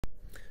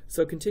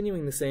So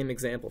continuing the same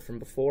example from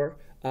before,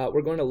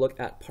 we're going to look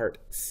at Part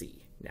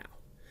C now.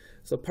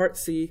 So Part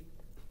C,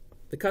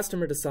 the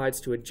customer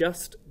decides to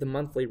adjust the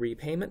monthly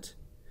repayment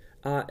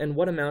and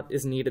what amount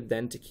is needed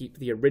then to keep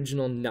the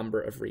original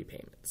number of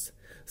repayments.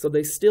 So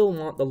they still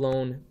want the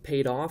loan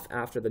paid off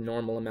after the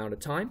normal amount of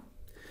time,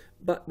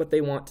 but what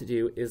they want to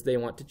do is they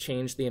want to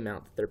change the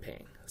amount that they're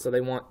paying. So they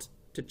want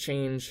to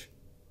change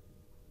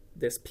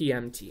this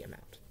PMT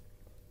amount.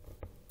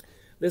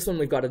 This one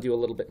we've got to do a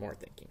little bit more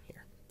thinking here.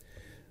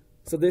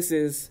 So this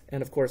is,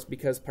 and of course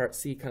because Part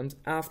C comes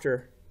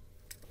after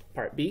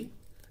Part B,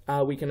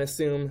 we can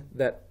assume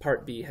that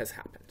Part B has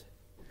happened.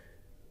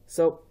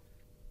 So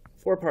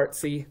for Part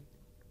C,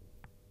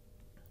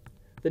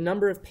 the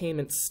number of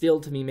payments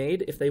still to be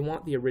made, if they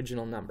want the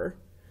original number,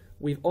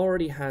 we've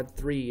already had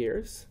 3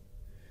 years,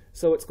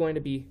 so it's going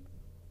to be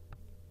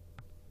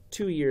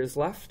 2 years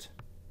left,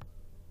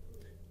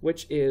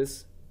 which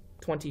is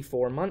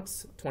 24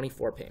 months,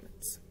 24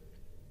 payments.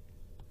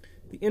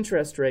 The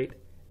interest rate,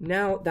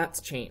 now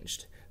that's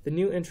changed. The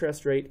new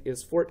interest rate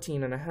is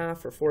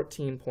 14.5 or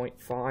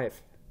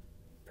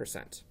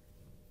 14.5%.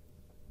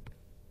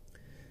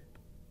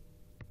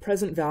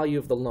 Present value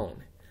of the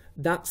loan.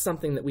 That's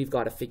something that we've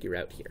got to figure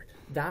out here.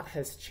 That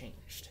has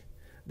changed.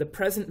 The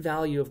present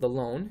value of the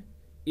loan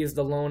is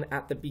the loan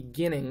at the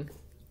beginning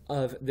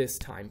of this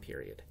time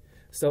period.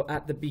 So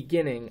at the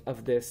beginning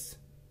of this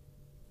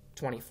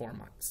 24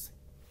 months.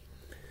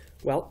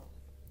 Well,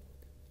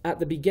 at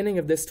the beginning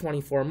of this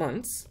 24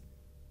 months,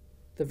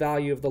 the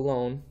value of the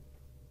loan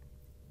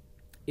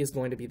is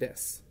going to be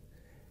this,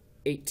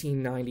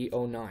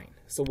 1890.09.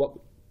 So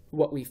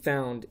what we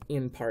found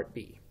in Part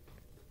B.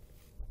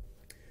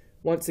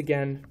 Once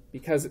again,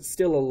 because it's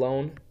still a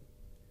loan,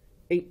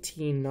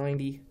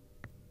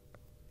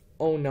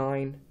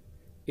 1890.09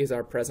 is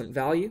our present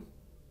value.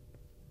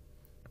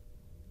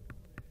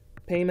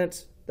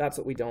 Payment, that's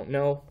what we don't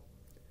know.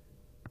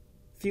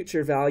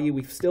 Future value,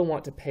 we still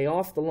want to pay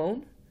off the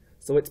loan,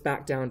 so it's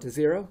back down to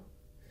 0.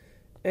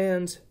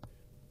 And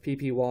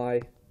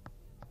PPY,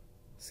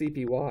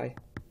 CPY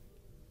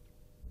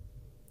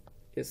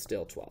is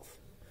still 12.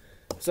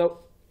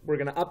 So we're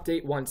going to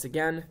update once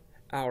again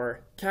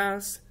our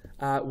CAS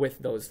with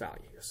those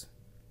values.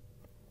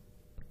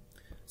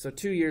 So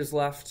 2 years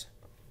left,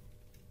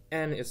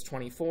 N is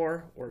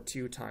 24, or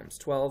 2 times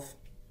 12.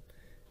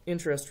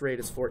 Interest rate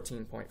is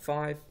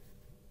 14.5.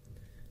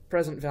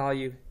 Present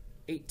value,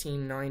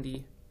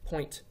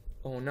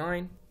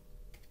 1890.09.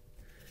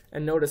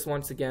 And notice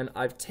once again,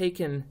 I've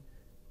taken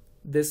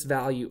this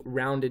value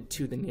rounded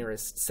to the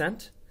nearest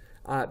cent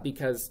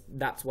because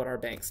that's what our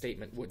bank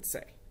statement would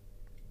say.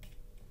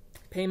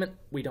 Payment,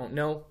 we don't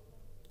know.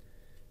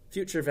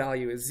 Future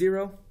value is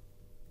 0.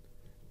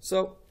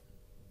 So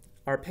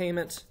our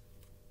payment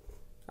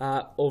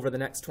over the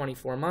next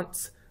 24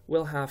 months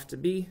will have to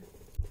be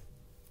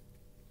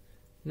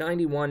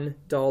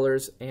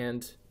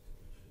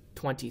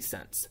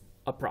 $91.20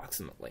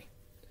 approximately.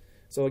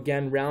 So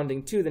again,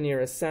 rounding to the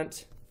nearest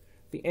cent,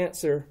 the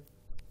answer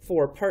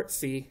for Part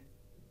C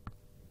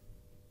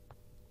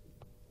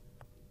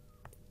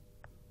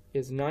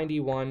is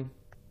 91.20.